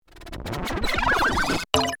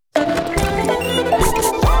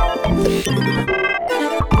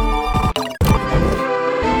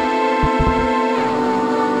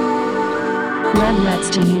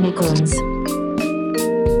Solutions.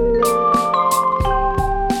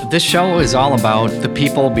 This show is all about the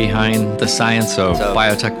people behind the science of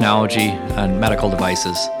biotechnology and medical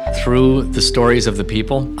devices. Through the stories of the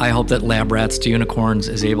people, I hope that Lab Rats to Unicorns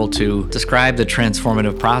is able to describe the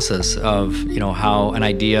transformative process of, how an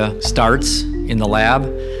idea starts in the lab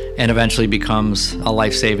and eventually becomes a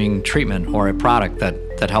life-saving treatment or a product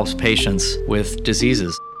that helps patients with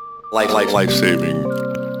diseases. Life-saving.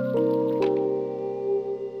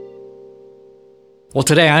 Well,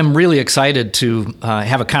 today I'm really excited to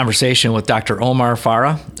have a conversation with Dr. Omar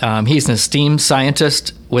Farha. He's an esteemed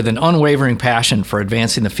scientist with an unwavering passion for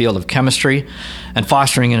advancing the field of chemistry and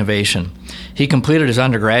fostering innovation. He completed his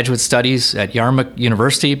undergraduate studies at Yarmouth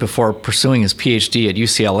University before pursuing his PhD at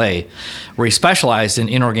UCLA, where he specialized in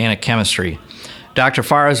inorganic chemistry. Dr.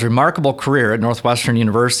 Farha's remarkable career at Northwestern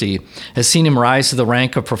University has seen him rise to the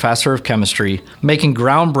rank of professor of chemistry, making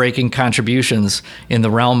groundbreaking contributions in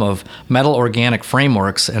the realm of metal organic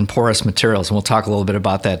frameworks and porous materials. And we'll talk a little bit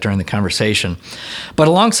about that during the conversation. But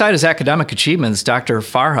alongside his academic achievements, Dr.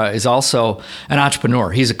 Farha is also an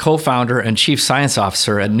entrepreneur. He's a co-founder and chief science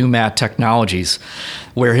officer at NuMat Technologies,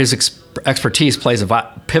 where his expertise plays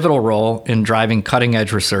a pivotal role in driving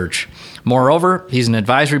cutting-edge research. Moreover, he's an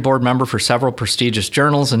advisory board member for several prestigious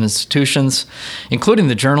journals and institutions, including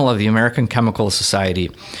the Journal of the American Chemical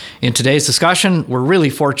Society. In today's discussion, we're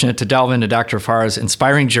really fortunate to delve into Dr. Farha's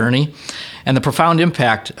inspiring journey and the profound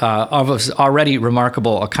impact of his already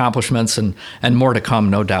remarkable accomplishments and more to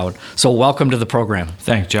come, no doubt. So welcome to the program.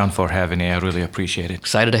 Thanks, John, for having me. I really appreciate it.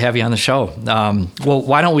 Excited to have you on the show. Well,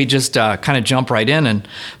 why don't we just kind of jump right in, and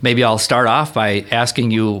maybe I'll start off by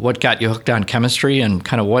asking you what got you hooked on chemistry and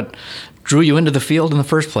kind of what drew you into the field in the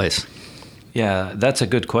first place. Yeah, that's a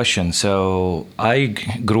good question. So I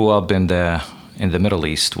grew up in the Middle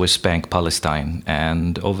East, West Bank, Palestine,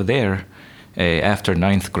 and over there, after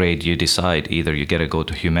 9th grade, you decide either you get to go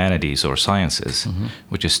to humanities or sciences,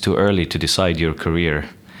 which is too early to decide your career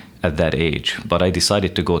at that age. But I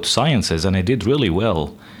decided to go to sciences, and I did really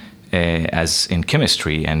well as in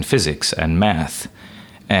chemistry and physics and math.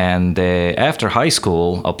 And after high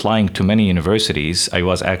school, applying to many universities, I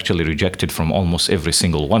was actually rejected from almost every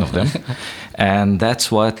single one of them. And that's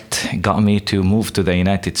what got me to move to the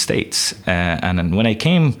United States. And when I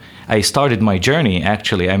came, I started my journey,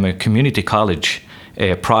 actually, I'm a community college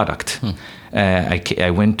product.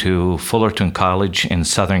 I went to Fullerton College in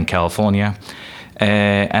Southern California.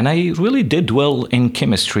 And I really did well in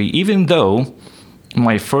chemistry, even though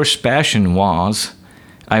my first passion was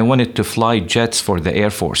I wanted to fly jets for the Air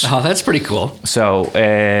Force. Oh, that's pretty cool. So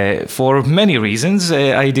for many reasons,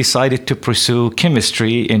 I decided to pursue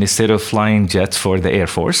chemistry instead of flying jets for the Air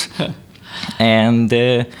Force. And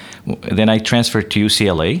then I transferred to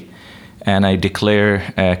UCLA, and I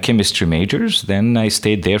declared chemistry majors. Then I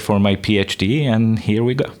stayed there for my PhD, and here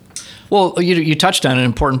we go. Well, you touched on an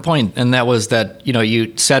important point, and that was that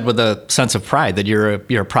you said with a sense of pride that you're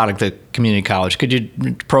a product of community college. Could you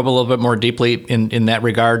probe a little bit more deeply in that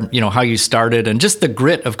regard? How you started and just the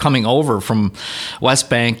grit of coming over from West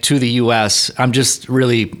Bank to the U.S. I'm just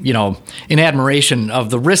really in admiration of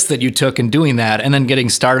the risk that you took in doing that, and then getting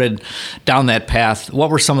started down that path. What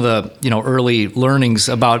were some of the early learnings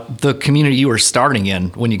about the community you were starting in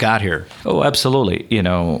when you got here? Oh, absolutely.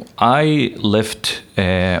 I left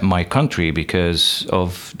my country because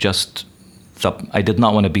of I did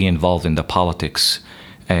not want to be involved in the politics.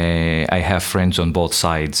 I have friends on both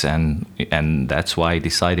sides, and that's why I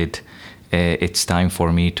decided it's time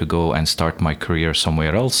for me to go and start my career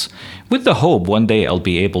somewhere else, with the hope one day I'll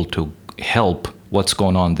be able to help what's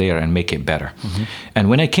going on there and make it better. And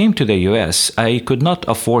when I came to the U.S., I could not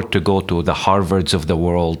afford to go to the Harvards of the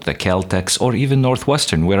world, the Caltechs, or even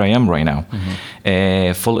Northwestern, where I am right now.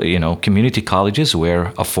 Community colleges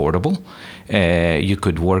were affordable. You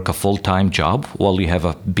could work a full-time job while you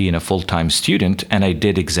have being a full-time student, and I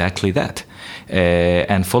did exactly that.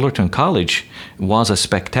 And Fullerton College was a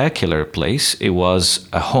spectacular place. It was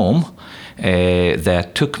a home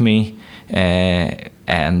that took me,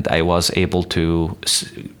 and I was able to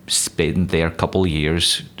spend there a couple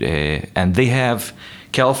years. And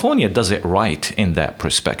California does it right in that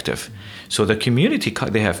perspective. So they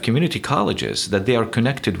have community colleges that they are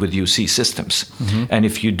connected with UC systems. And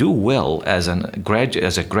if you do well as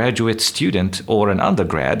a graduate student or an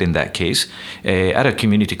undergrad, in that case, at a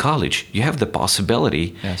community college, you have the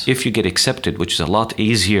possibility, if you get accepted, which is a lot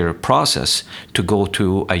easier process, to go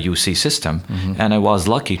to a UC system. And I was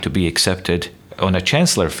lucky to be accepted on a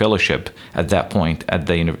chancellor fellowship at that point at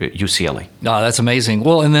the UCLA. Oh, that's amazing.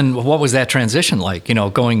 Well, and then what was that transition like,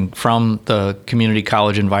 going from the community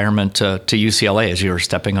college environment to UCLA as you were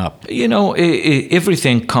stepping up?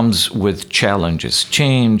 Everything comes with challenges.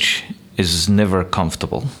 Change is never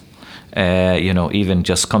comfortable. Even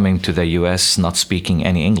just coming to the U.S., not speaking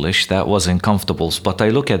any English, that wasn't comfortable. But I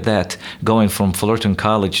look at that, going from Fullerton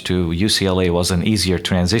College to UCLA was an easier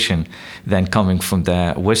transition than coming from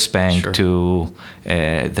the West Bank Sure. to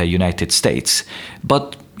the United States.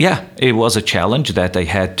 But yeah, it was a challenge that I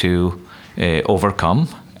had to overcome,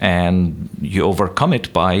 and you overcome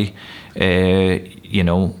it by,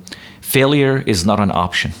 failure is not an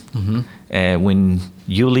option. Mm-hmm. When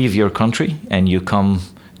you leave your country and you come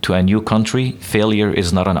to a new country, failure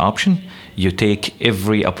is not an option. You take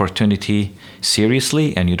every opportunity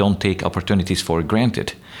seriously, and you don't take opportunities for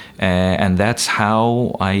granted. And that's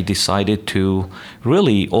how I decided to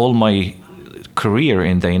really, all my career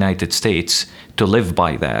in the United States, to live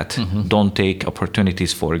by that. Mm-hmm. Don't take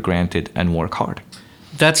opportunities for granted and work hard.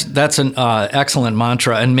 That's an excellent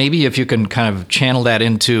mantra. And maybe if you can kind of channel that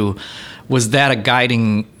into, was that a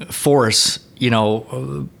guiding force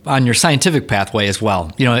on your scientific pathway as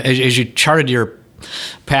well? As you charted your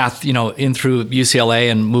path, in through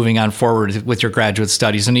UCLA and moving on forward with your graduate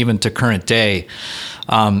studies and even to current day,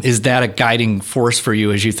 is that a guiding force for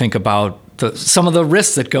you as you think about some of the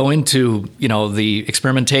risks that go into, the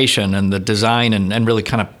experimentation and the design and really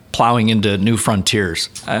kind of plowing into new frontiers?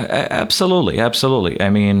 Absolutely. I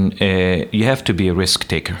mean, you have to be a risk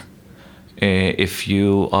taker. If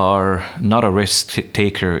you are not a risk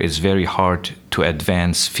taker, it's very hard to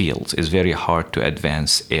advance fields. It's very hard to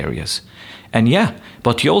advance areas. And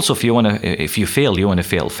but you also, if you fail, you want to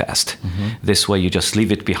fail fast. Mm-hmm. This way, you just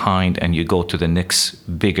leave it behind and you go to the next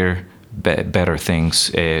bigger, better things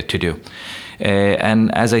to do.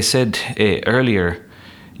 And as I said earlier,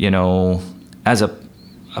 as a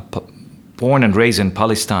born and raised in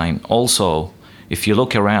Palestine, also, if you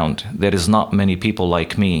look around, there is not many people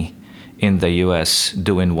like me in the U.S.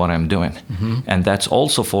 doing what I'm doing. Mm-hmm. And that's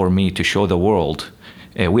also for me to show the world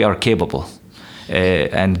we are capable.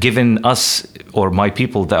 And giving us or my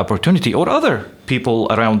people the opportunity, or other people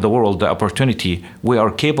around the world the opportunity, we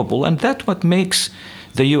are capable. And that's what makes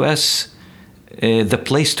the U.S. The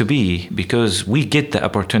place to be, because we get the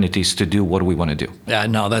opportunities to do what we want to do. Yeah,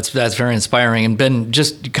 no, that's very inspiring. And Ben,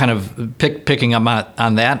 just kind of picking up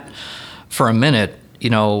on that for a minute,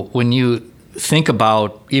 when you think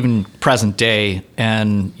about even present day,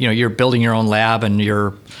 and you're building your own lab and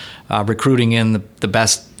you're recruiting in the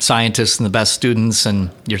best scientists and the best students, and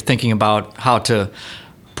you're thinking about how to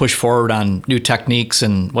push forward on new techniques,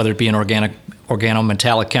 and whether it be in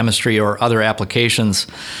organometallic chemistry or other applications.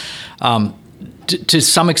 To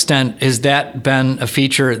some extent, has that been a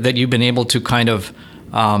feature that you've been able to kind of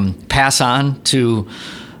pass on to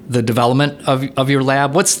the development of your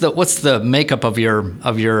lab? What's the makeup of your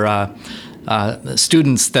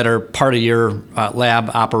students that are part of your lab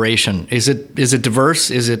operation? Is it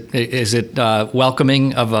diverse? Is it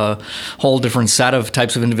welcoming of a whole different set of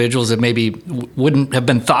types of individuals that maybe wouldn't have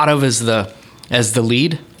been thought of as the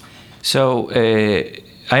lead? So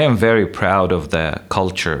I am very proud of the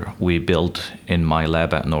culture we built in my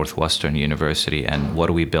lab at Northwestern University and what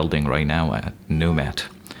we're building right now at NuMat.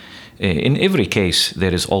 In every case,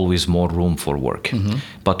 there is always more room for work. Mm-hmm.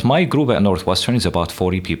 But my group at Northwestern is about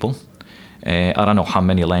 40 people. I don't know how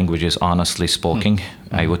many languages honestly spoken.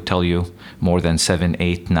 Mm-hmm. I would tell you more than 7,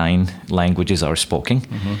 8, 9 languages are spoken.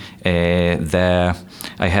 Mm-hmm.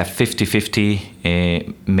 I have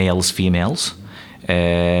 50-50 males, females.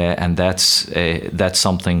 And that's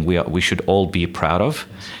something we should all be proud of.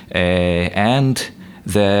 And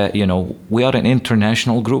we are an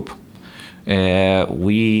international group.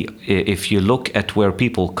 If you look at where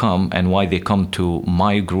people come and why they come to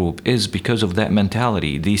my group, is because of that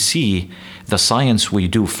mentality. They see the science we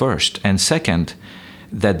do first, and second,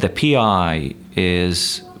 that the PI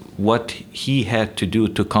is what he had to do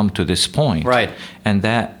to come to this point. Right. And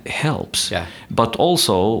that helps. Yeah. But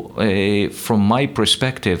also, from my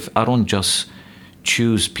perspective, I don't just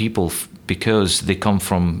choose people because they come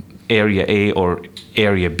from area A or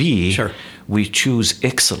area B. Sure. We choose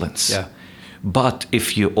excellence. Yeah. But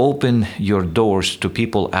if you open your doors to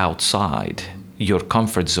people outside your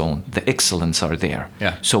comfort zone, the excellence are there.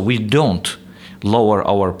 Yeah. So we don't lower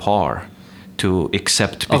our par to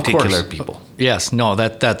accept particular people. Yes, no,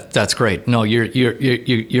 that's great. No,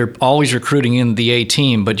 you're always recruiting in the A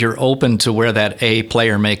team, but you're open to where that A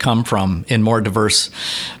player may come from in more diverse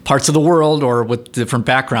parts of the world or with different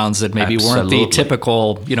backgrounds that maybe weren't the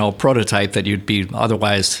typical, prototype that you'd be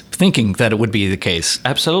otherwise thinking that it would be the case.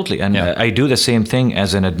 Absolutely, and I do the same thing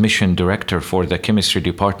as an admission director for the chemistry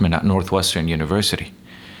department at Northwestern University.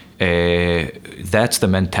 That's the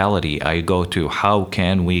mentality I go to. How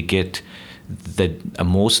can we get the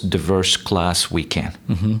most diverse class we can?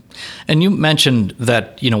 Mm-hmm. And you mentioned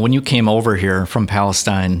that, when you came over here from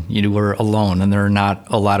Palestine, you were alone, and there are not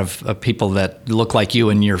a lot of people that look like you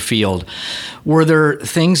in your field. Were there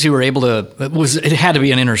things you were able to, it had to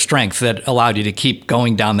be an inner strength that allowed you to keep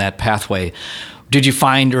going down that pathway. Did you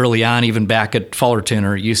find early on, even back at Fullerton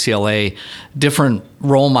or UCLA, different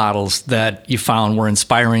role models that you found were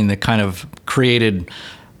inspiring that kind of created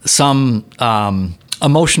some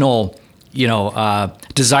emotional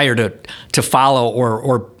desire to follow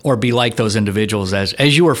or be like those individuals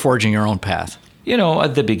as you were forging your own path?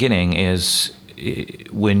 At the beginning is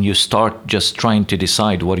when you start just trying to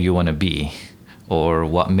decide what you want to be or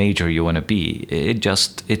what major you want to be.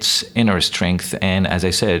 It's inner strength. And as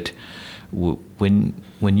I said,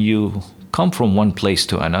 when you come from one place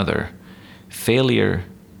to another, failure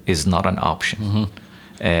is not an option. Mm-hmm.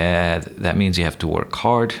 That means you have to work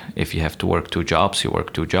hard. If you have to work 2 jobs, you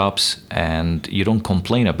work 2 jobs, and you don't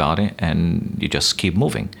complain about it, and you just keep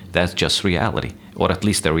moving. That's just reality, or at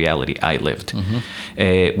least the reality I lived.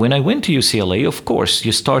 Mm-hmm. When I went to UCLA, of course,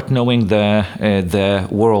 you start knowing the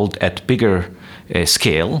world at bigger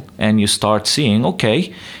scale, and you start seeing,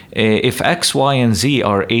 okay, if X, Y, and Z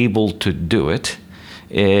are able to do it,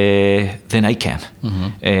 then I can.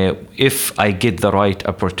 Mm-hmm. If I get the right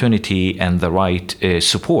opportunity and the right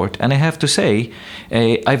support. And I have to say,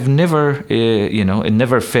 I've never,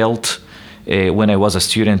 never felt when I was a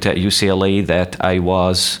student at UCLA that I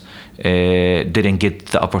didn't get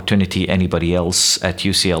the opportunity anybody else at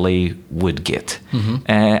UCLA would get. Mm-hmm.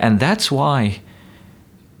 And that's why,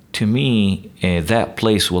 to me, that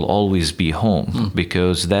place will always be home,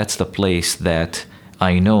 because that's the place that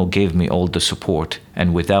I know gave me all the support,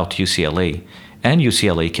 and without UCLA and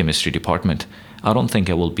UCLA chemistry department, I don't think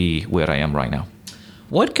I will be where I am right now.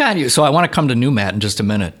 What got you? So I want to come to NuMat in just a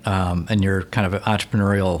minute, and your kind of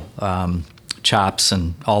entrepreneurial chops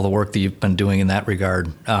and all the work that you've been doing in that regard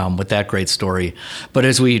with that great story. But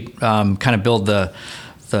as we kind of build the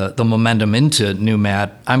momentum into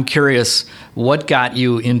NuMat, I'm curious, what got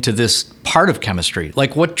you into this part of chemistry?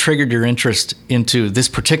 Like, what triggered your interest into this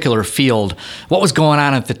particular field? What was going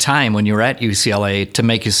on at the time when you were at UCLA to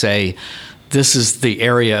make you say, this is the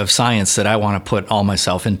area of science that I want to put all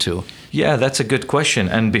myself into? Yeah, that's a good question.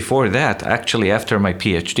 And before that, actually, after my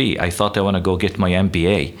PhD, I thought I want to go get my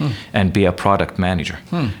MBA and be a product manager.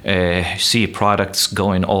 See products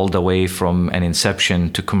going all the way from an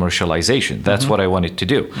inception to commercialization. That's what I wanted to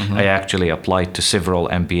do. Mm-hmm. I actually applied to several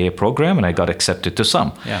MBA programs and I got accepted to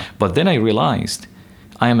some. Yeah. But then I realized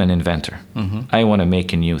I am an inventor. Mm-hmm. I want to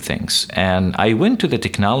make new things. And I went to the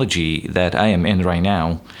technology that I am in right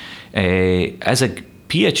now. As a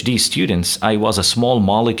PhD students, I was a small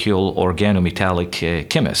molecule organometallic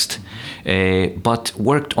chemist, but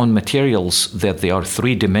worked on materials that they are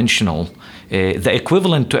 3-dimensional, the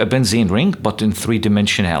equivalent to a benzene ring, but in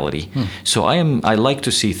 3-dimensionality. So I like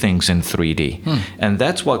to see things in 3D. And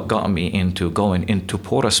that's what got me into going into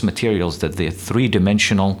porous materials that they're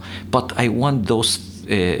 3-dimensional, but I want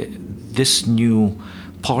this new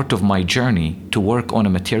part of my journey to work on a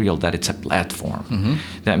material that it's a platform. Mm-hmm.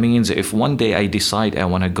 That means if one day I decide I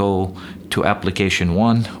want to go to application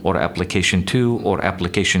 1 or application 2 or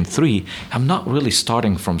application 3, I'm not really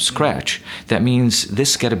starting from scratch. That means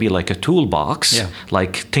this got to be like a toolbox,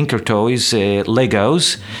 like Tinker Toys,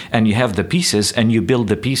 Legos, and you have the pieces and you build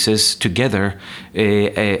the pieces together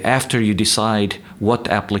after you decide what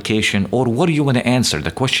application or what do you want to answer,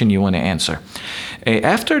 the question you want to answer.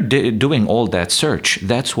 After doing all that search,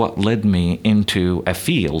 that's what led me into a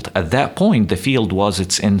field. At that point, the field was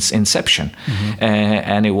its inception,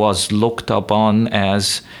 and it was looked upon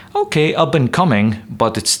as, okay, up and coming,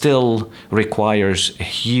 but it still requires a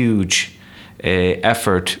huge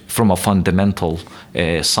effort from a fundamental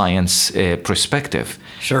science perspective.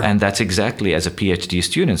 Sure. And that's exactly, as a PhD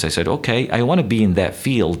student, I said, okay, I want to be in that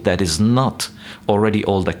field that is not already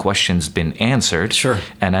all the questions been answered. Sure.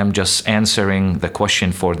 And I'm just answering the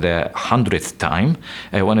question for the 100th time.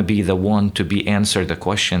 I want to be the one to be answer the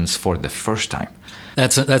questions for the first time.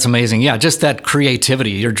 That's amazing. Yeah, just that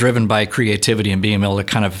creativity. You're driven by creativity and being able to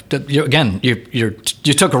kind of, you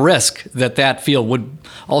took a risk that field would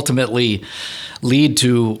ultimately lead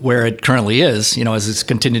to where it currently is, as it's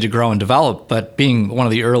continued to grow and develop. But being one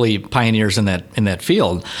of the early pioneers in that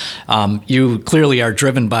field, you clearly are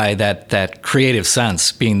driven by that creative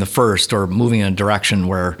sense, being the first or moving in a direction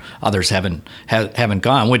where others haven't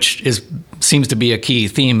gone, which seems to be a key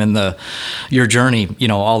theme in your journey,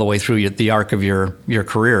 all the way through the arc of your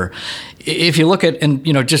career. If you look at,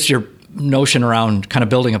 just your notion around kind of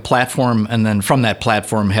building a platform, and then from that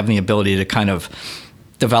platform having the ability to kind of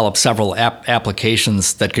develop several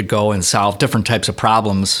applications that could go and solve different types of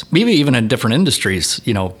problems, maybe even in different industries,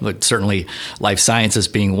 like certainly life sciences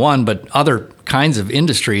being one, but other kinds of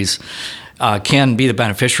industries can be the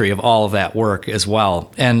beneficiary of all of that work as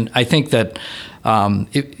well. And I think that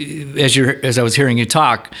as I was hearing you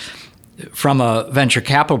talk, from a venture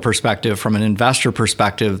capital perspective, from an investor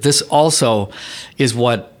perspective, this also is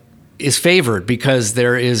what is favored, because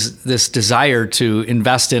there is this desire to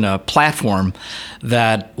invest in a platform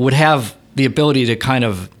that would have the ability to kind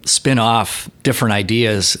of spin off different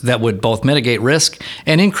ideas that would both mitigate risk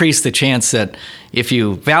and increase the chance that if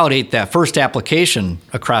you validate that first application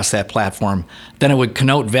across that platform, then it would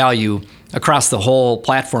connote value across the whole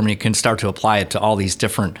platform. You can start to apply it to all these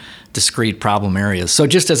different discrete problem areas. So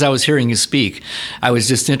just as I was hearing you speak, I was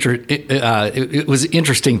just it was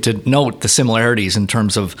interesting to note the similarities in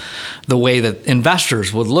terms of the way that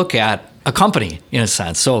investors would look at a company, in a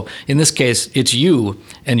sense. So in this case, it's you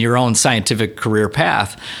and your own scientific career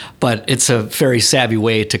path, but it's a very savvy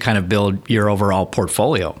way to kind of build your overall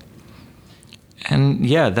portfolio. And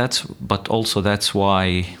yeah, that's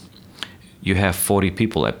why you have 40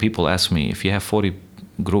 people. People ask me, if you have 40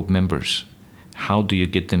 group members, how do you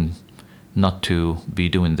get them not to be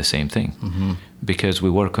doing the same thing? Mm-hmm. Because we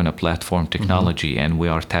work on a platform technology, mm-hmm. and we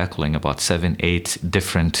are tackling about 7-8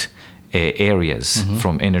 different areas, mm-hmm.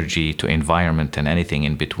 from energy to environment and anything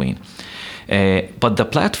in between. But the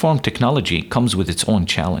platform technology comes with its own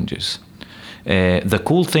challenges. The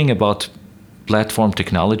cool thing about platform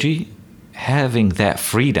technology, having that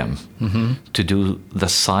freedom, mm-hmm. to do the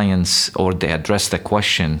science or to address the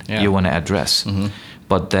question, yeah. you want to address. Mm-hmm.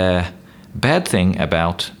 But the bad thing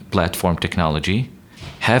about platform technology,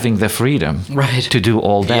 having the freedom, right. to do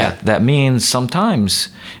all that. Yeah. That means sometimes,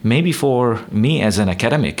 maybe for me as an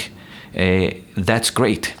academic, that's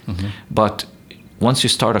great. Mm-hmm. But once you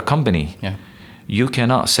start a company, yeah. you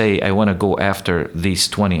cannot say, I want to go after these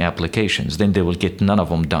 20 applications. Then they will get none of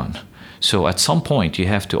them done. So at some point, you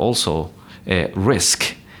have to also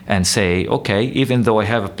risk and say, okay, even though I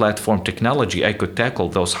have a platform technology, I could tackle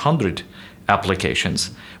those 100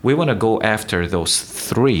 applications. We want to go after those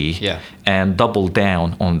 3, yeah. and double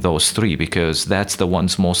down on those 3, because that's the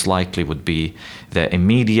ones most likely would be the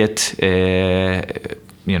immediate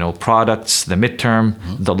products, the midterm,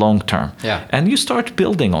 mm-hmm. the long term. Yeah. And you start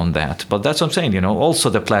building on that. But that's what I'm saying, also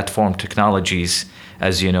the platform technologies,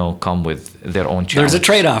 as you know, come with their own challenges. There's a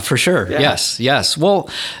trade-off for sure. Yeah. Yes. Well,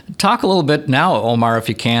 talk a little bit now, Omar, if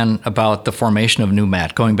you can, about the formation of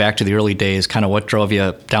NuMat, going back to the early days, kind of what drove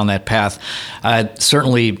you down that path.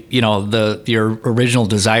 Certainly, your original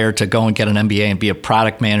desire to go and get an MBA and be a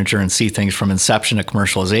product manager and see things from inception to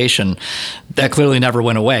commercialization, that clearly never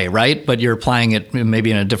went away, right? But you're applying it maybe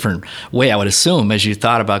in a different way, I would assume, as you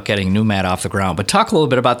thought about getting NuMat off the ground. But talk a little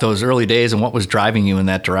bit about those early days and what was driving you in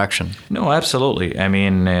that direction. No, absolutely. I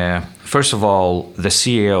mean, first of all, the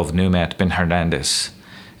CEO of NuMat, Ben Hernandez,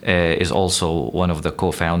 is also one of the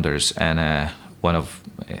co-founders, and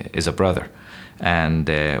is a brother. And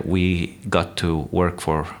we got to work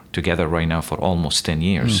together right now for almost 10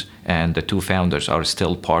 years. Mm. And the 2 founders are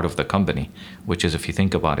still part of the company, which is, if you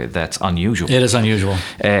think about it, that's unusual. It is unusual.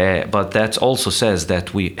 But that also says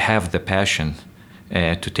that we have the passion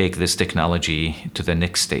to take this technology to the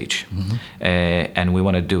next stage. Mm-hmm. And we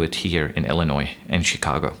want to do it here in Illinois and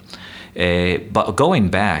Chicago. But going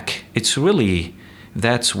back, it's really,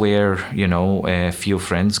 that's where, a few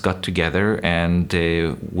friends got together, and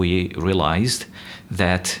we realized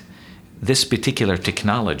that this particular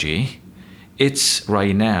technology, it's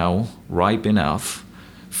right now ripe enough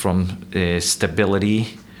from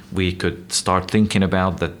stability. We could start thinking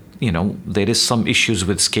about that, there is some issues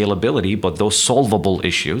with scalability, but those solvable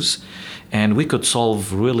issues, and we could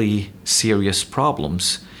solve really serious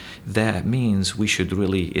problems. That means we should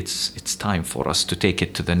really, it's time for us to take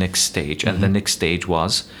it to the next stage. Mm-hmm. And the next stage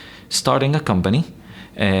was starting a company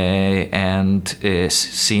and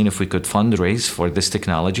seeing if we could fundraise for this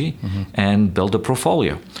technology, mm-hmm. and build a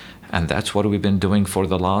portfolio. And that's what we've been doing for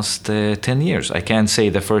the last 10 years. I can't say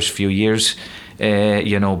the first few years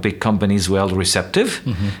big companies well receptive,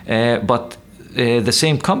 but the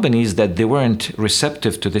same companies that they weren't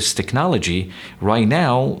receptive to this technology, right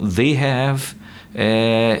now they have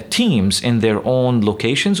teams in their own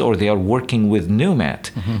locations, or they are working with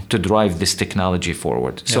NuMat to drive this technology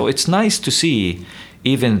forward. So it's nice to see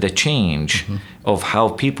even the change of how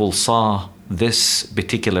people saw this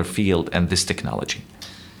particular field and this technology.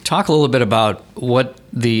 Talk a little bit about what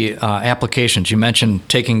the applications, you mentioned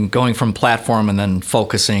going from platform and then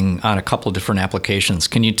focusing on a couple of different applications.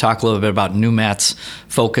 Can you talk a little bit about NuMat's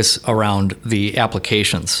focus around the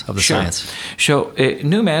applications of the science? So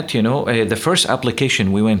NuMat, the first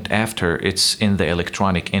application we went after, it's in the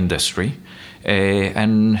electronic industry.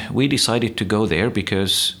 And we decided to go there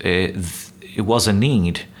because it was a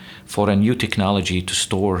need for a new technology to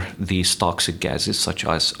store these toxic gases such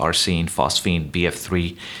as arsine, phosphine,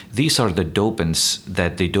 BF3. These are the dopants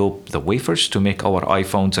that they dope the wafers to make our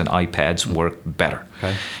iPhones and iPads work better.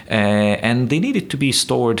 Okay. And they needed to be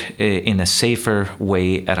stored in a safer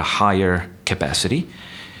way at a higher capacity.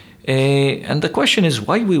 And the question is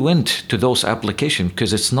why we went to those applications,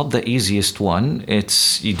 because it's not the easiest one.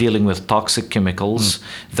 You're dealing with toxic chemicals.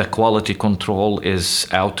 The quality control is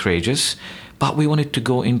outrageous. But we wanted to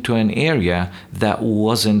go into an area that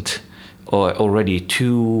wasn't already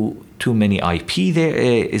too many IP there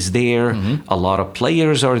is there. A lot of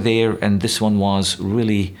players are there, and this one was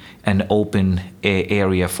really an open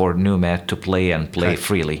area for NuMat to play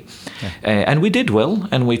freely. And we did well,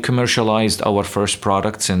 and we commercialized our first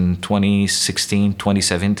products in 2016,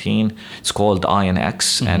 2017. It's called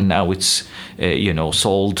IonX, and now it's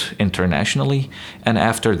sold internationally. And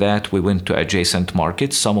after that, we went to adjacent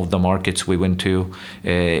markets. Some of the markets we went to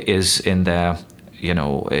is in the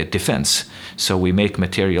defense. So we make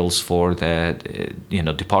materials for the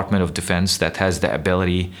Department of Defense that has the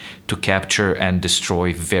ability to capture and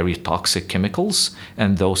destroy very toxic chemicals.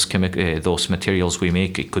 And those materials we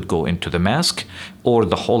make, it could go into the mask, or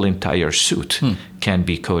the whole entire suit can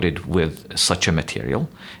be coated with such a material.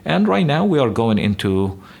 And right now we are going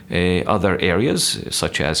into other areas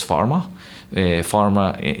such as pharma.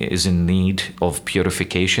 Pharma is in need of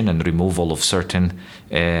purification and removal of certain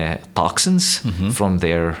toxins from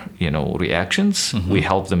their reactions. We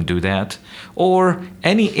help them do that. Or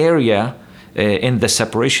any area in the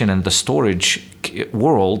separation and the storage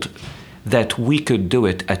world that we could do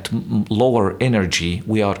it at lower energy,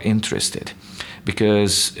 we are interested.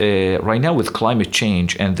 Because right now with climate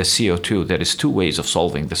change and the CO2, there is two ways of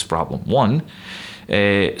solving this problem. One,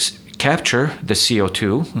 capture the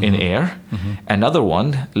CO2 in air. Another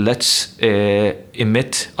one, let's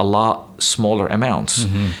emit a lot smaller amounts.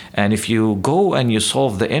 And if you go and you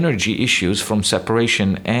solve the energy issues from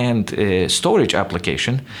separation and storage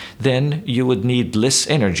application, then you would need less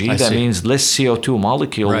energy. That means less CO2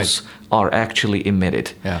 molecules are actually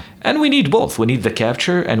emitted. And we need both. We need the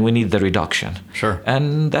capture and we need the reduction. Sure.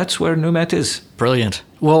 And that's where NuMat is. Brilliant.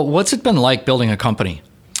 Well, what's it been like building a company?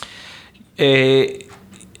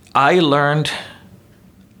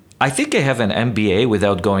 I think I have an MBA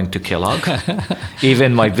without going to Kellogg.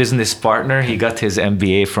 Even my business partner, he got his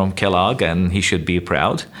MBA from Kellogg, and he should be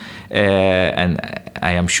proud. And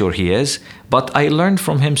I am sure he is. But I learned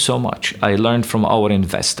from him so much. I learned from our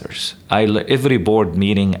investors. Every board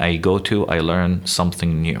meeting I go to, I learn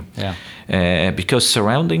something new. Because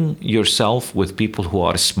surrounding yourself with people who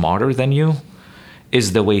are smarter than you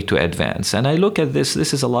is the way to advance. And I look at this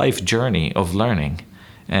is a life journey of learning.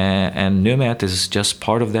 And NuMat is just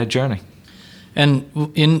part of that journey. And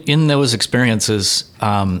in those experiences,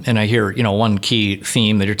 and I hear, one key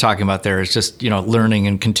theme that you're talking about there is just, learning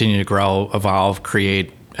and continue to grow, evolve,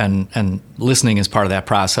 create, and listening is part of that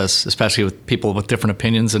process, especially with people with different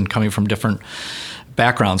opinions and coming from different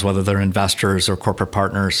backgrounds, whether they're investors or corporate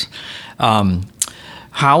partners.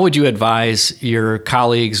 How would you advise your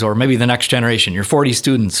colleagues, or maybe the next generation, your 40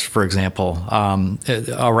 students, for example,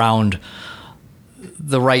 around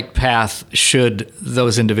the right path should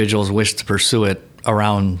those individuals wish to pursue it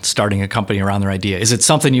around starting a company around their idea? Is it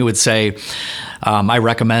something you would say, I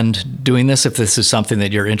recommend doing this if this is something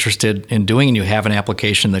that you're interested in doing and you have an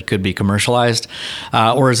application that could be commercialized?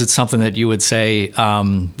 Or is it something that you would say,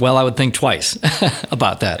 well, I would think twice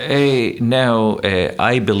about that? No,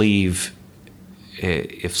 I believe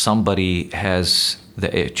if somebody has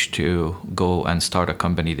the itch to go and start a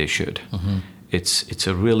company, they should. It's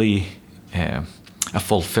a really a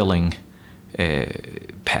fulfilling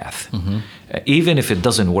path. Even if it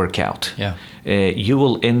doesn't work out, Yeah. You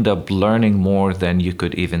will end up learning more than you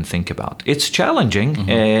could even think about. It's challenging.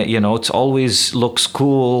 It always looks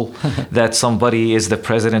cool that somebody is the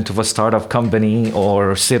president of a startup company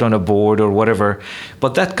or sit on a board or whatever,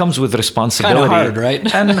 but that comes with responsibility. Kind of hard,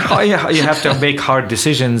 right? And you have to make hard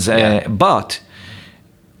decisions. But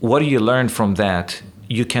what do you learn from that?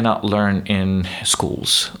 You cannot learn in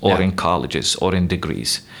schools or in colleges or in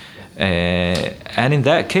degrees. And in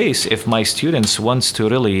that case, if my students wants to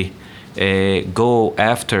really go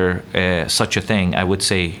after such a thing, I would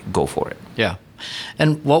say go for it. Yeah.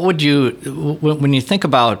 And what would you, when you think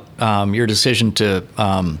about your decision to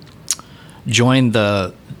join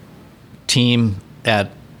the team at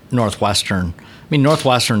Northwestern, I mean,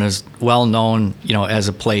 Northwestern is well known, as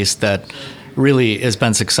a place that really has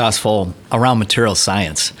been successful around material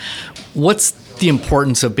science. What's the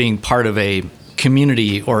importance of being part of a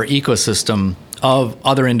community or ecosystem of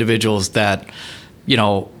other individuals that,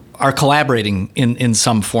 are collaborating in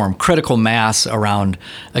some form, critical mass around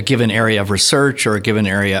a given area of research or a given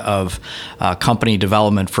area of company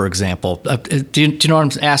development, for example? Do you know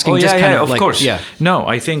what I'm asking? Oh, yeah, of course. Yeah. No,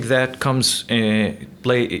 I think that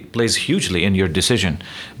plays hugely in your decision.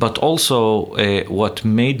 But also what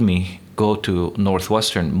made me go to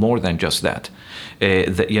Northwestern more than just that.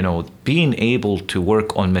 Being able to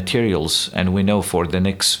work on materials, and we know for the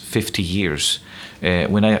next 50 years,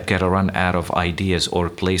 we're not going to run out of ideas or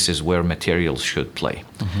places where materials should play.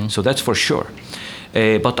 So that's for sure.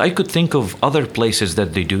 But I could think of other places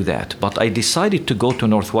that they do that. But I decided to go to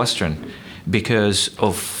Northwestern because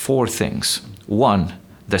of 4 things. One,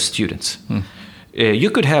 the students.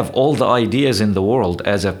 You could have all the ideas in the world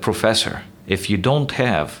as a professor. If you don't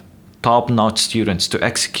have top-notch students to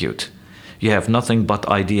execute, you have nothing but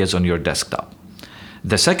ideas on your desktop.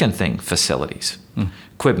 The second thing, facilities,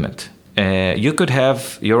 equipment. You could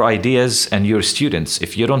have your ideas and your students.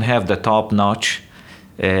 If you don't have the top-notch,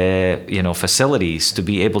 facilities to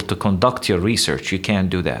be able to conduct your research, you can't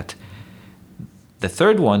do that. The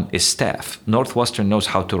third one is staff. Northwestern knows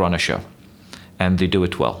how to run a show, and they do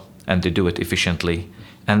it well, and they do it efficiently.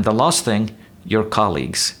 And the last thing, your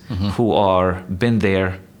colleagues who are been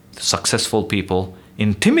there, successful people,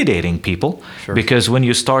 intimidating people, because when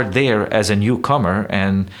you start there as a newcomer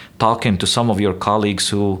and talking to some of your colleagues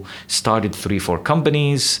who started 3-4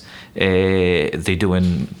 companies, they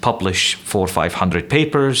publish 400-500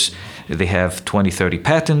 papers, they have 20-30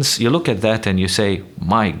 patents, you look at that and you say,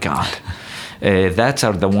 my God, that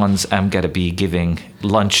are the ones I'm going to be giving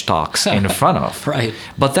lunch talks in front of. Right.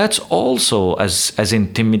 But that's also, as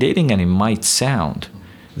intimidating and it might sound,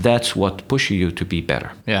 that's what pushes you to be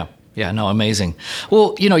better. Yeah. Yeah, no, amazing.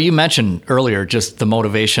 Well, you mentioned earlier just the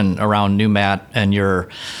motivation around NuMat and your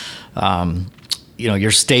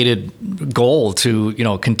stated goal to,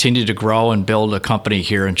 continue to grow and build a company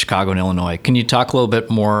here in Chicago and Illinois. Can you talk a little bit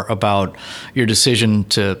more about your decision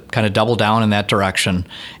to kind of double down in that direction?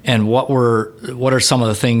 And what are some of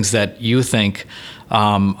the things that you think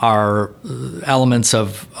are elements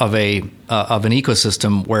of an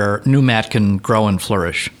ecosystem where NuMat can grow and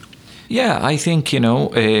flourish? Yeah, I think,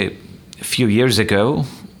 a few years ago,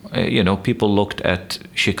 people looked at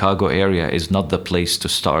Chicago area is not the place to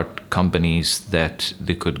start companies that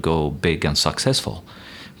they could go big and successful.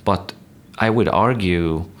 But I would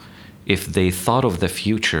argue if they thought of the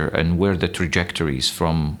future and where the trajectories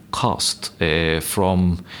from cost,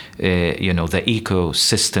 from the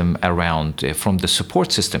ecosystem around, from the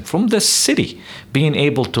support system, from the city, being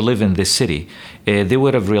able to live in this city, they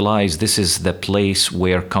would have realized this is the place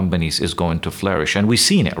where companies is going to flourish. And we've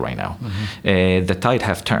seen it right now. The tide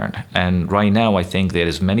have turned. And right now, I think there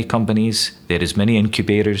is many companies, there is many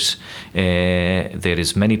incubators, there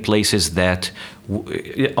is many places that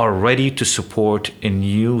are ready to support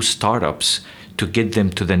new startups to get them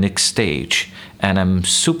to the next stage. And I'm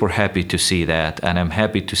super happy to see that. And I'm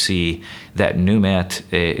happy to see that NuMat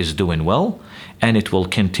is doing well. And it will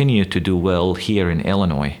continue to do well here in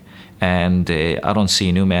Illinois. And I don't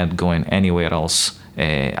see NuMat going anywhere else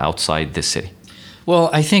outside this city.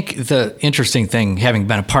 Well, I think the interesting thing, having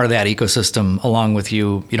been a part of that ecosystem along with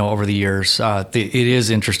you, over the years, it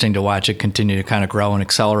is interesting to watch it continue to kind of grow and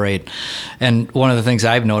accelerate. And one of the things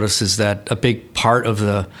I've noticed is that a big part of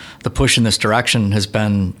the push in this direction has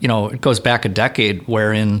been, it goes back a decade,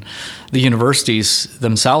 wherein the universities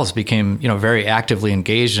themselves became, very actively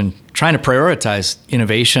engaged in trying to prioritize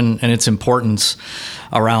innovation and its importance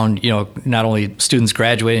around, not only students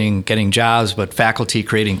graduating, getting jobs, but faculty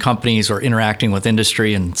creating companies or interacting with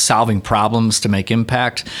industry and solving problems to make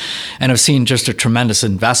impact. And I've seen just a tremendous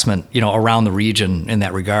investment, around the region in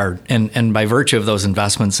that regard. And by virtue of those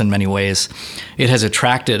investments, in many ways, it has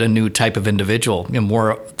attracted a new type of individual,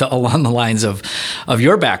 more along the lines of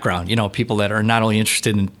your background, people that are not only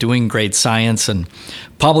interested in doing great science and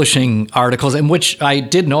publishing articles, in which I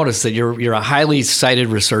did notice that you're a highly cited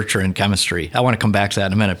researcher in chemistry. I want to come back to that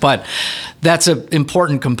in a minute, but that's an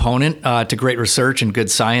important component to great research and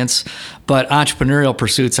good science. But entrepreneurial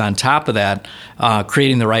pursuits on top of that,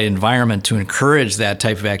 creating the right environment to encourage that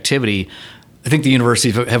type of activity. I think the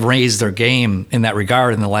universities have raised their game in that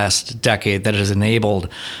regard in the last decade that has enabled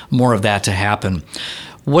more of that to happen.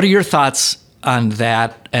 What are your thoughts on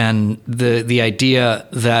that and the idea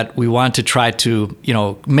that we want to try to,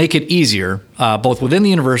 make it easier, both within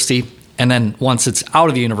the university and then once it's out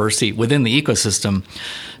of the university within the ecosystem,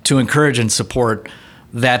 to encourage and support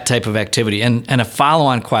that type of activity? And a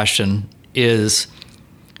follow-on question is,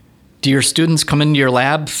 do your students come into your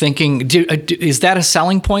lab thinking, is that a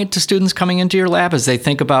selling point to students coming into your lab as they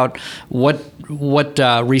think about what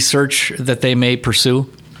research that they may pursue?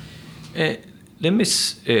 Let me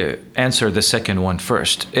answer the second one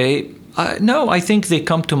first. No, I think they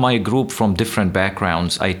come to my group from different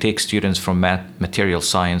backgrounds. I take students from material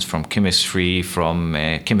science, from chemistry, from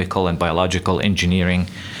chemical and biological engineering.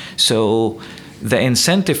 So the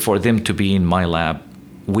incentive for them to be in my lab,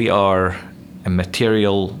 we are a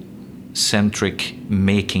material-centric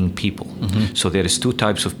making people. Mm-hmm. So there is two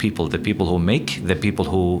types of people: the people who make, the people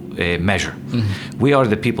who measure. Mm-hmm. We are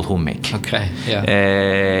the people who make. Okay, yeah.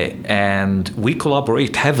 And we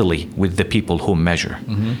collaborate heavily with the people who measure.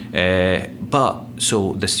 Mm-hmm. But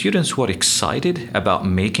so the students who are excited about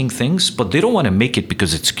making things, but they don't want to make it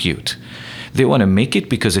because it's cute. They want to make it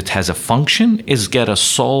because it has a function, is gonna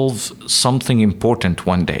solve something important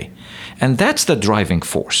one day. And that's the driving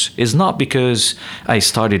force. It's not because I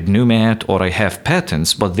started NuMat or I have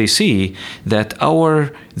patents, but they see that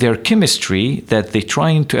their chemistry, that they're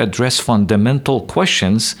trying to address fundamental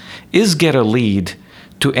questions, is gonna lead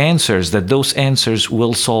to answers, that those answers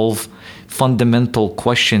will solve fundamental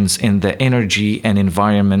questions in the energy and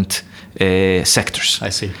environment sectors. I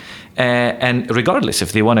see. And regardless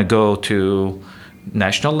if they want to go to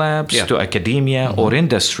national labs, to academia, mm-hmm. or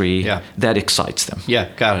industry, that excites them. Yeah,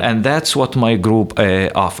 got it. And that's what my group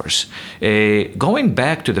offers. Going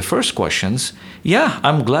back to the first questions,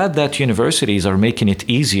 I'm glad that universities are making it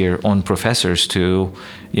easier on professors to,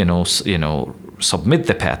 submit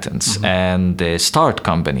the patents, mm-hmm. and start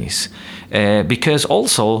companies, because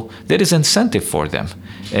also there is incentive for them.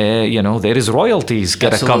 There is royalties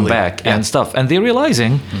gotta come back and stuff, and they're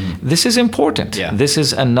realizing this is important. Yeah. This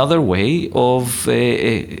is another way of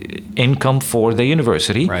income for the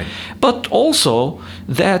university, right. But also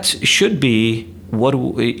that should be what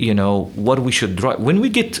we should drive when we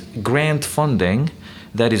get grant funding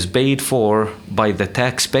that is paid for by the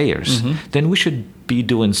taxpayers. Mm-hmm. Then we should be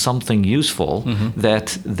doing something useful, mm-hmm.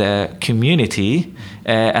 that the community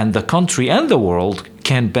and the country and the world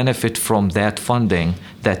can benefit from that funding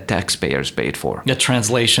that taxpayers paid for. The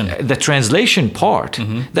translation part,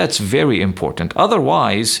 mm-hmm. that's very important.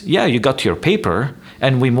 Otherwise, you got your paper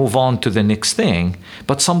and we move on to the next thing,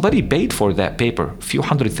 but somebody paid for that paper, a few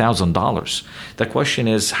 $100,000. The question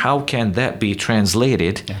is, how can that be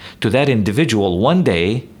translated to that individual one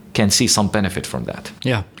day can see some benefit from that?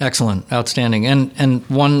 Yeah, excellent, outstanding. And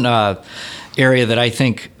one area that I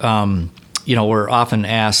think we're often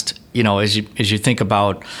asked, as you think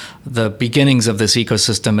about the beginnings of this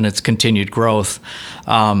ecosystem and its continued growth,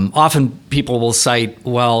 often people will cite,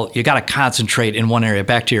 well, you got to concentrate in one area.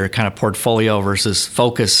 Back to your kind of portfolio versus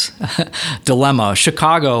focus dilemma.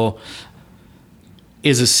 Chicago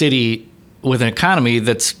is a city with an economy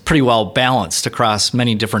that's pretty well balanced across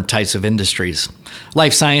many different types of industries.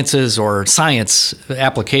 Life sciences or science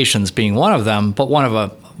applications being one of them, but one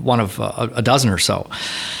of a dozen or so.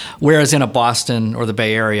 Whereas in a Boston or the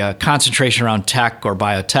Bay Area, concentration around tech or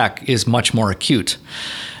biotech is much more acute.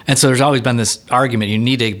 And so there's always been this argument, you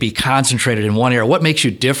need to be concentrated in one area. What makes you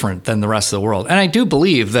different than the rest of the world? And I do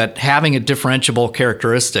believe that having a differentiable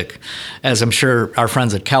characteristic, as I'm sure our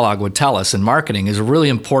friends at Kellogg would tell us in marketing, is a really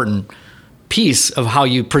important piece of how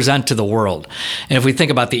you present to the world. And if we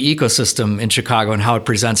think about the ecosystem in Chicago and how it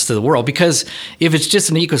presents to the world, because if it's just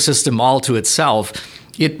an ecosystem all to itself,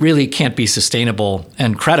 it really can't be sustainable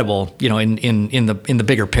and credible, in the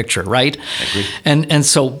bigger picture, right? I agree. And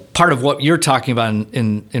so part of what you're talking about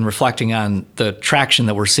in reflecting on the traction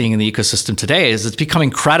that we're seeing in the ecosystem today is it's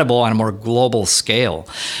becoming credible on a more global scale.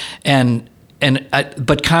 And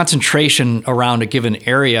but concentration around a given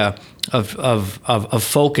area of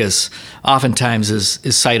focus oftentimes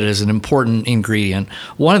is cited as an important ingredient.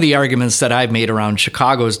 One of the arguments that I've made around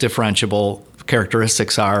Chicago's differentiable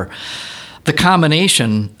characteristics are the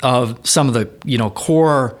combination of some of the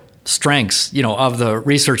core strengths of the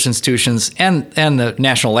research institutions and the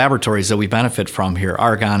national laboratories that we benefit from here,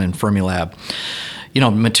 Argonne and Fermilab.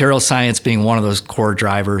 Material science being one of those core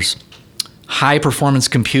drivers. High performance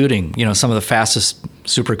computing, some of the fastest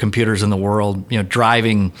supercomputers in the world,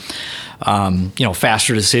 driving,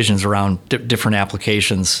 faster decisions around different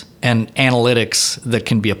applications, and analytics that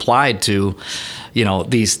can be applied to,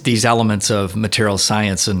 these elements of material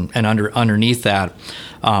science, and underneath that,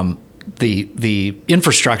 the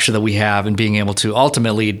infrastructure that we have in being able to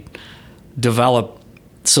ultimately develop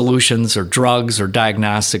solutions or drugs or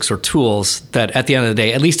diagnostics or tools that at the end of the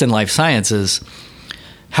day, at least in life sciences,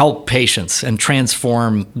 help patients and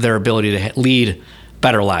transform their ability to lead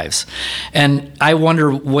better lives. And I wonder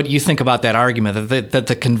what you think about that argument, that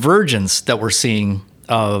the convergence that we're seeing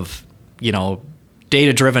of,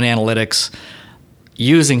 data-driven analytics,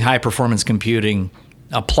 using high-performance computing,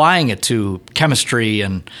 applying it to chemistry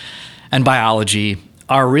and biology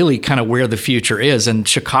are really kind of where the future is. And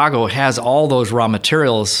Chicago has all those raw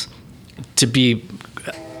materials to be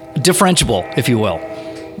differentiable, if you will.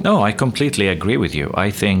 No, I completely agree with you. I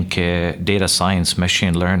think data science,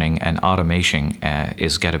 machine learning, and automation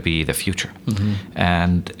is going to be the future. Mm-hmm.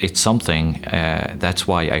 And it's something, that's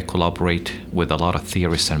why I collaborate with a lot of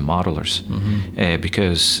theorists and modelers. Mm-hmm.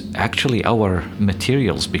 Because actually our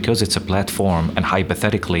materials, because it's a platform, and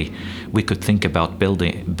hypothetically, we could think about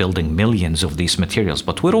building millions of these materials,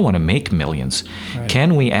 but we don't want to make millions. Right.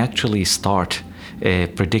 Can we actually start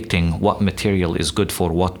predicting what material is good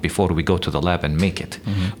for what before we go to the lab and make it?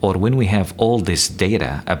 Mm-hmm. Or when we have all this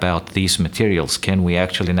data about these materials, can we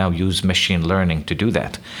actually now use machine learning to do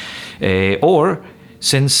that? Or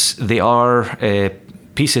since they are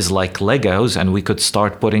pieces like Legos and we could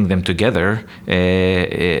start putting them together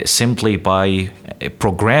simply by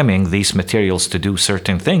programming these materials to do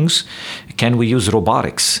certain things, can we use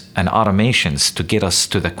robotics and automations to get us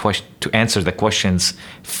to answer the questions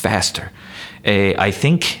faster? I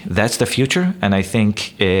think that's the future, and I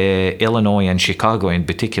think Illinois and Chicago in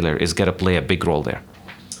particular is going to play a big role there.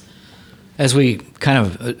 As we kind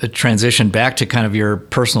of transition back to kind of your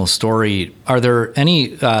personal story, are there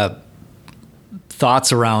any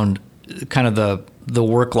thoughts around kind of the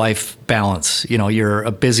work-life balance? You're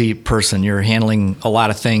a busy person. You're handling a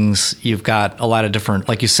lot of things. You've got a lot of different,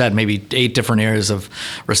 like you said, maybe 8 different areas of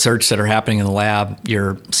research that are happening in the lab.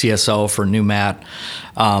 You're CSO for NuMat.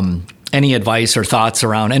 Any advice or thoughts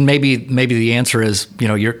around, and maybe the answer is,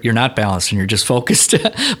 you're not balanced and you're just focused,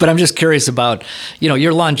 but I'm just curious about,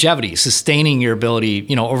 your longevity, sustaining your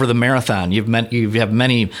ability, over the marathon. You have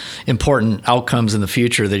many important outcomes in the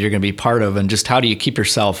future that you're going to be part of, and just how do you keep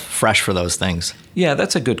yourself fresh for those things? Yeah,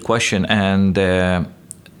 that's a good question. And the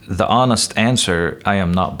honest answer, I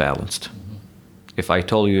am not balanced. Mm-hmm. If I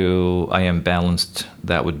told you I am balanced,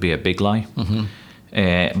 that would be a big lie. Mm-hmm.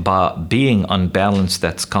 But being unbalanced,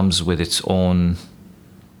 that comes with its own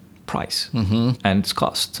price. Mm-hmm. And its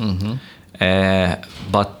cost. Mm-hmm.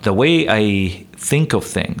 But the way I think of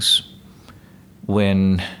things,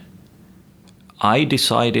 when I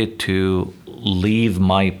decided to leave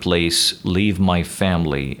my place, leave my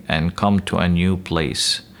family, and come to a new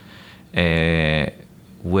place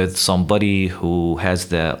with somebody who has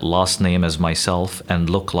the last name as myself and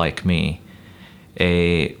look like me,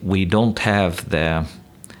 we don't have the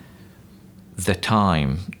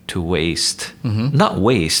time to waste. Mm-hmm. Not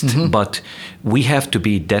waste, mm-hmm. but we have to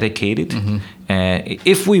be dedicated mm-hmm.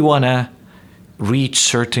 If we want to reach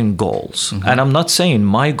certain goals. Mm-hmm. And I'm not saying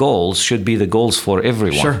my goals should be the goals for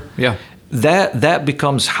everyone. Sure, yeah. That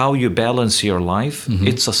becomes how you balance your life. Mm-hmm.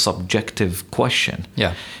 It's a subjective question.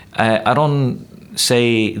 Yeah. I don't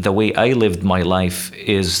say the way I lived my life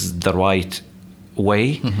is the right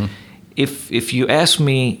way. Mm-hmm. If you ask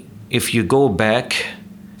me, if you go back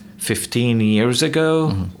 15 years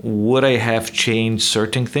ago, mm-hmm. would I have changed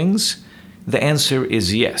certain things? The answer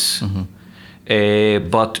is yes. Mm-hmm.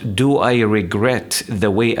 But do I regret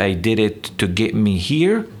the way I did it to get me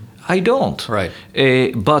here? I don't. Right.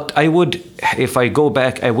 But I would, if I go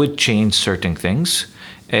back, I would change certain things.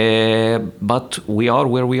 But we are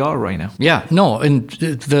where we are right now. Yeah, no, and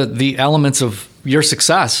the elements of your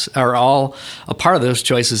success are all a part of those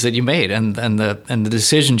choices that you made, and the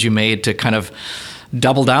decisions you made to kind of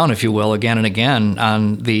double down, if you will, again and again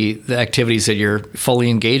on the activities that you're fully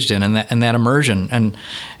engaged in, and that immersion, and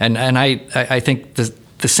I think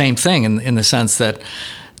the same thing in the sense that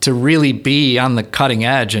to really be on the cutting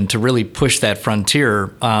edge and to really push that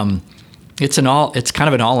frontier, it's kind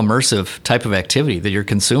of an all immersive type of activity that you're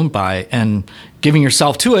consumed by, and giving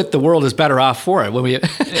yourself to it, the world is better off for it.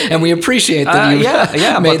 And we appreciate that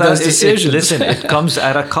you made those decisions. Listen, it comes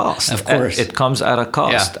at a cost. Of course, it comes at a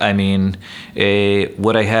cost. Yeah. I mean,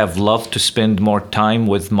 would I have loved to spend more time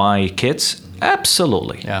with my kids?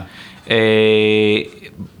 Absolutely. Yeah.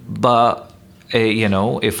 But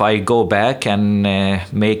if I go back and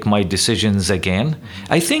make my decisions again,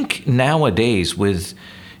 I think nowadays with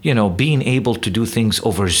being able to do things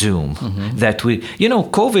over Zoom, that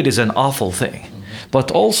COVID is an awful thing, but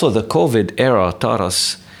also the COVID era taught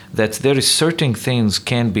us that there is certain things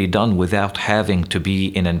can be done without having to be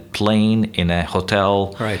in a plane, in a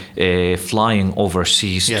hotel, right. Flying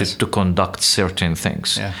overseas Yes. to conduct certain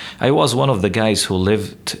things. Yeah. I was one of the guys who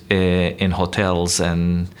lived in hotels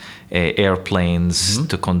and airplanes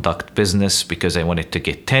to conduct business because I wanted to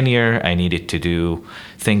get tenure. I needed to do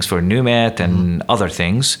things for NuMat and other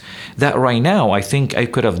things that right now I think I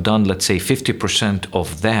could have done, let's say 50%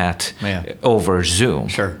 of that over Zoom.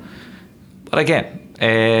 Sure. But again,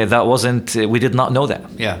 that wasn't, we did not know that.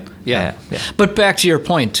 Yeah. But back to your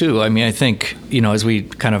point too, I mean, I think, as we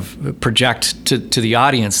kind of project to the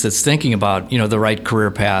audience that's thinking about, the right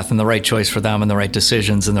career path and the right choice for them and the right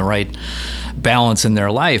decisions and the right balance in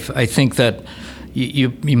their life, I think that you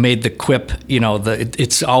made the quip,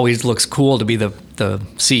 it always looks cool to be the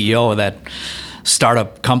CEO of that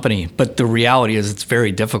startup company, but the reality is it's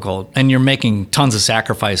very difficult, and you're making tons of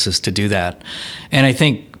sacrifices to do that. And I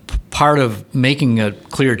think part of making a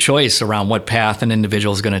clear choice around what path an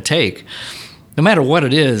individual is going to take, no matter what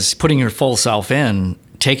it is, putting your full self in,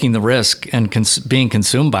 taking the risk and being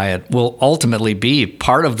consumed by it will ultimately be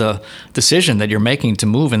part of the decision that you're making to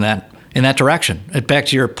move in that direction. Back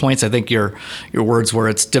to your points, I think your words were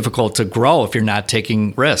it's difficult to grow if you're not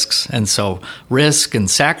taking risks. And so risk and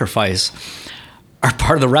sacrifice are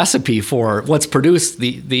part of the recipe for what's produced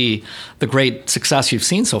the great success you've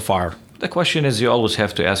seen so far. The question is, you always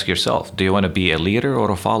have to ask yourself, do you want to be a leader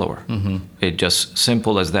or a follower? It's just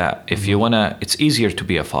simple as that. If you want to, it's easier to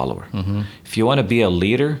be a follower. If you want to be a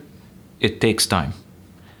leader, it takes time.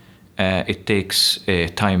 It takes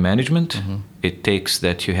time management. It takes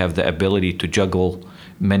that you have the ability to juggle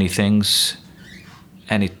many things,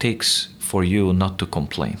 and it takes for you not to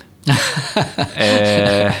complain.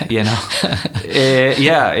 If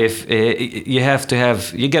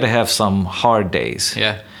you got to have some hard days.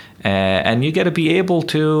 Yeah. And you got to be able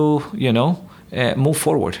to, move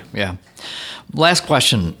forward. Yeah. Last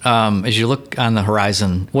question. As you look on the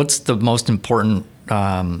horizon, what's the most important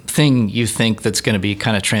thing you think that's going to be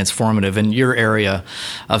kind of transformative in your area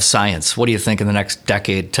of science? What do you think in the next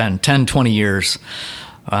decade, 10, 20 years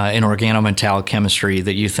in organometallic chemistry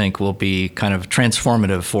that you think will be kind of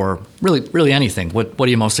transformative for really anything? What are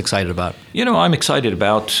you most excited about? I'm excited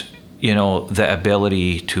about, the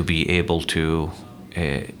ability to be able to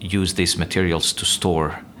use these materials to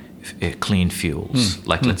store clean fuels,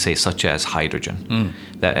 let's say, such as hydrogen.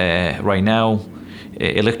 That right now,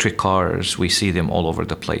 electric cars, we see them all over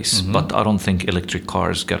the place, but I don't think electric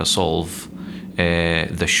cars gotta solve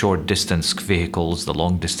the short distance vehicles, the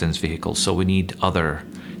long distance vehicles. So we need other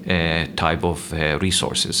type of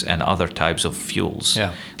resources and other types of fuels,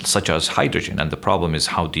 such as hydrogen. And the problem is,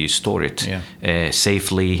 how do you store it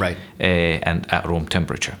safely and at room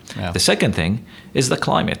temperature? The second thing is the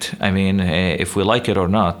climate. I mean, if we like it or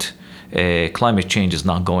not, climate change is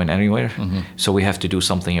not going anywhere. So we have to do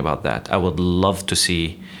something about that. I would love to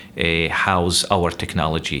see how our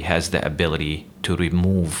technology has the ability to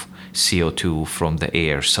remove CO2 from the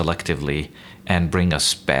air selectively and bring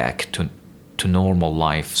us back to normal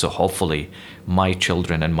life. So hopefully my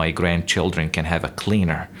children and my grandchildren can have a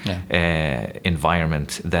cleaner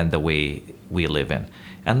environment than the way we live in.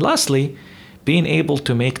 And lastly, being able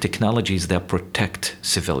to make technologies that protect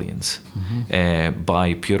civilians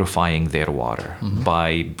by purifying their water,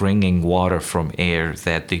 by bringing water from air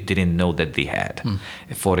that they didn't know that they had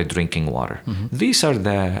for a drinking water. These are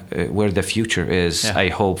where the future is, I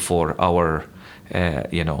hope, for our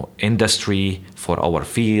industry, for our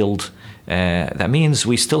field. That means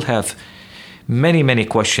we still have many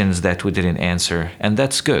questions that we didn't answer, and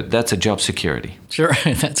that's good. That's a job security. Sure,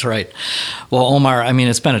 that's right. Well, Omar, I mean,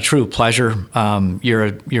 it's been a true pleasure.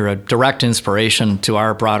 You're a direct inspiration to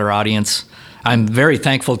our broader audience. I'm very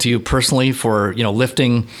thankful to you personally for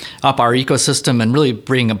lifting up our ecosystem and really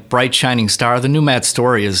bringing a bright, shining star. The NuMat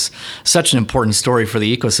story is such an important story for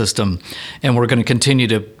the ecosystem, and we're going to continue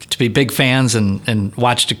to be big fans and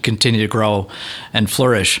watch to continue to grow and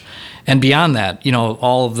flourish. And beyond that,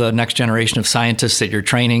 all of the next generation of scientists that you're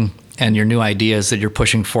training and your new ideas that you're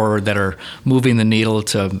pushing forward that are moving the needle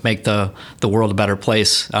to make the world a better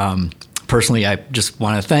place. Personally, I just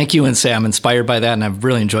want to thank you and say I'm inspired by that, and I've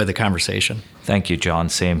really enjoyed the conversation. Thank you, John.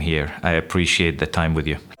 Same here. I appreciate the time with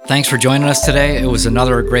you. Thanks for joining us today. It was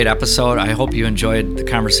another great episode. I hope you enjoyed the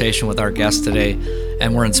conversation with our guest today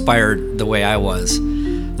and were inspired the way I was.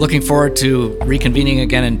 Looking forward to reconvening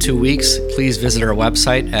again in 2 weeks. Please visit our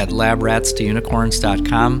website at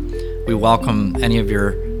labrats2unicorns.com. We welcome any of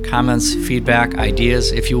your comments, feedback,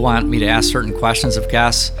 ideas. If you want me to ask certain questions of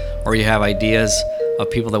guests or you have ideas of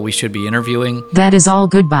people that we should be interviewing. That is all.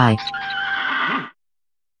 Goodbye.